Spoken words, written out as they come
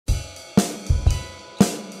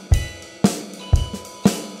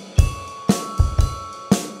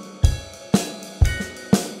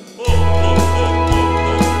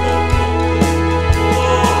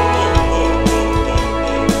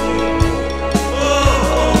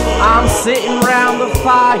I'm sitting round the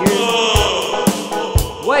fire.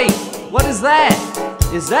 Wait, what is that?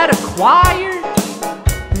 Is that a choir?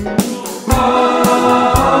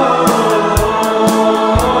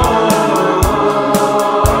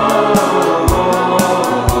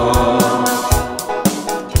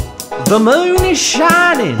 The moon is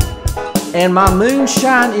shining, and my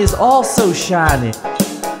moonshine is also shining.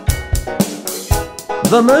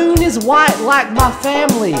 The moon is white like my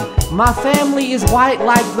family. My family is white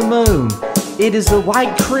like the moon. It is a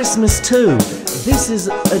white Christmas too. This is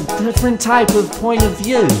a different type of point of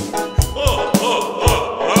view.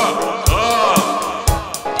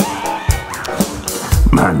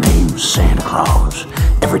 My name's Santa Claus.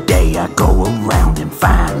 Every day I go around and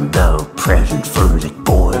find the presents for the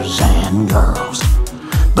boys and girls.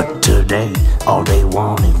 But today, all they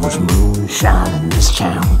wanted was moonshine in this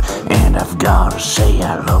town. And I've gotta say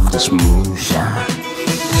I love this moonshine.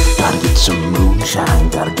 Gotta get some moonshine,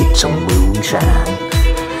 gotta get some moonshine.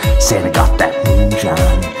 Santa got that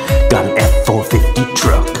moonshine, got an F-450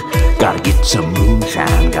 truck. Gotta get some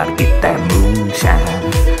moonshine, gotta get that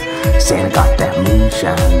moonshine. Santa got that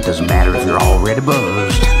moonshine, doesn't matter if you're already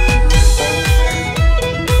buzzed.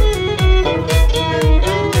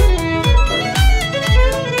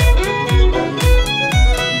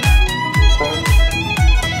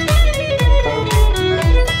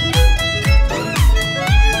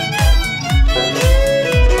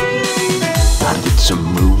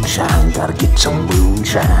 Gotta get some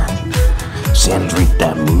moonshine. Santa drink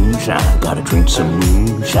that moonshine, gotta drink some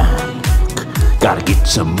moonshine. Gotta get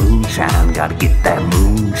some moonshine, gotta get that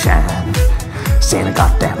moonshine. Santa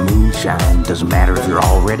got that moonshine, doesn't matter if you're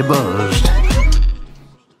already buzzed.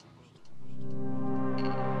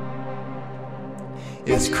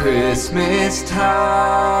 It's Christmas time.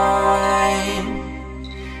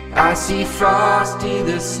 I see Frosty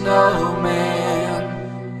the Snowman.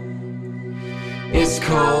 It's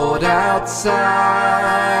cold outside,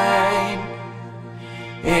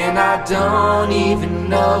 and I don't even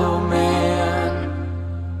know, man,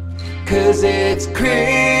 'cause it's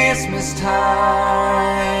Christmas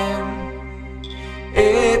time.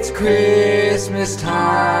 It's Christmas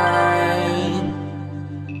time.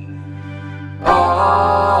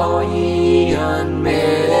 All ye unmerry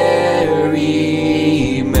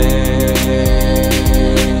men.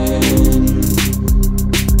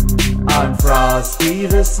 I'm Frosty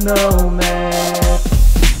the Snowman.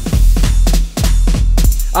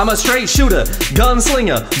 I'm a straight shooter,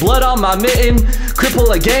 gunslinger, blood on my mitten,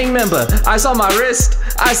 cripple a gang member, ice on my wrist,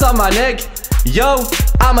 ice on my neck. Yo,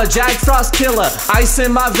 I'm a Jack Frost killer, ice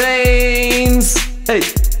in my veins. Hey.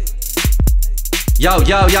 Yo,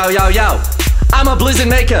 yo, yo, yo, yo. I'm a blizzard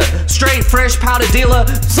maker, straight fresh powder dealer.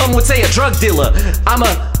 Some would say a drug dealer. I'm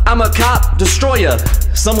a cop destroyer.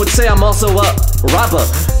 Some would say I'm also a robber.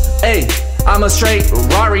 Hey, I'm a straight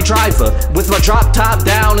Rari driver with my drop top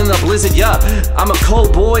down in the blizzard, yeah. I'm a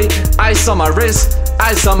cold boy, ice on my wrist,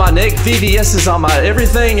 ice on my neck, VVS is on my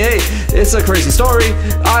everything. Hey, it's a crazy story.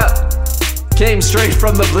 I came straight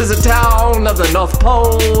from the blizzard town of the North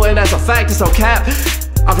Pole, and as a fact, it's no cap.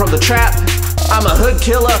 I'm from the trap. I'm a hood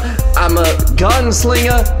killer. I'm a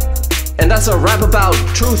gunslinger, and that's a rap about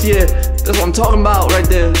truth. Yeah, that's what I'm talking about right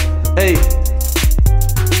there. Hey,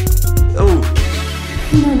 ooh.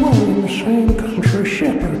 In the way in the same country,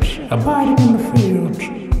 shepherds abiding in the fields,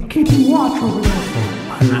 keeping watch over their flock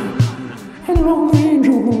by night. And lo, the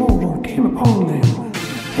angel of the Lord came upon them,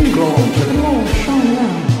 and the glory of the Lord shone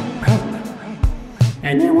around about them.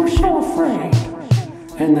 And they were so afraid.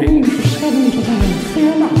 And the angel said unto them,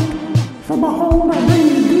 Fear not, for behold, I bring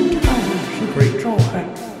you good tidings of great joy,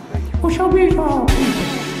 which shall be to all people.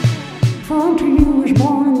 For unto you is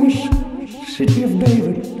born in this city of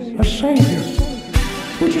David a Savior,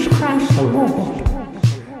 which is Christ the Lord.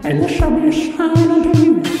 And this shall be a sign unto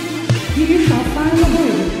you. Ye shall find the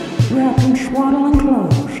baby wrapped in swaddling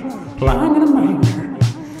clothes, lying in a manger.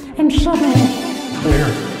 And suddenly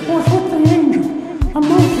there was with the angel a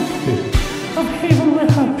multitude of heavenly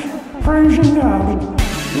hosts, praising God,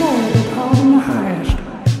 Lord of God in the highest,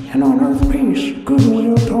 and on earth peace,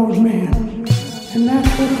 goodwill towards men. And that's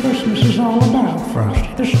what Christmas is all about,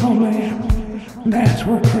 Frosty the Snowman. That's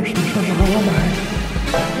what Christmas is all about.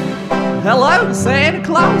 Hello, Santa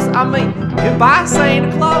Claus. I mean, goodbye,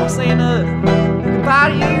 Santa Claus, and goodbye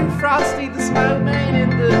to you, Frosty the Snowman,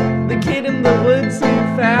 and the kid in the woods who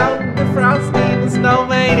found the Frosty and the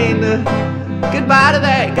Snowman, and goodbye to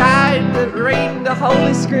that guy reading the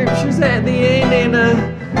Holy Scriptures at the end,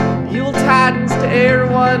 and Yule tidings to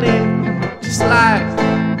everyone, and just like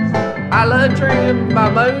I love drinking my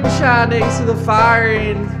moonshine next to the fire,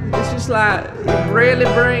 and it's just like, it really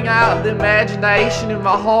bring out the imagination in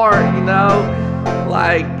my heart, you know?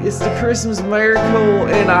 Like, it's the Christmas miracle,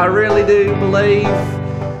 and I really do believe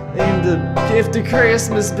in the gift of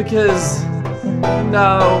Christmas because, you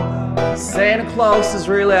know, Santa Claus is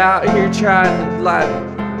really out here trying to, like,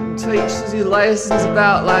 teach you lessons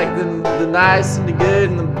about, like, the nice and the good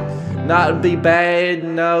and the not to be bad,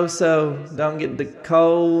 you know, so don't get the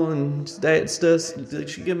cold and that stuff.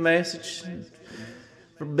 It's a good message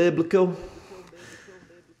for biblical.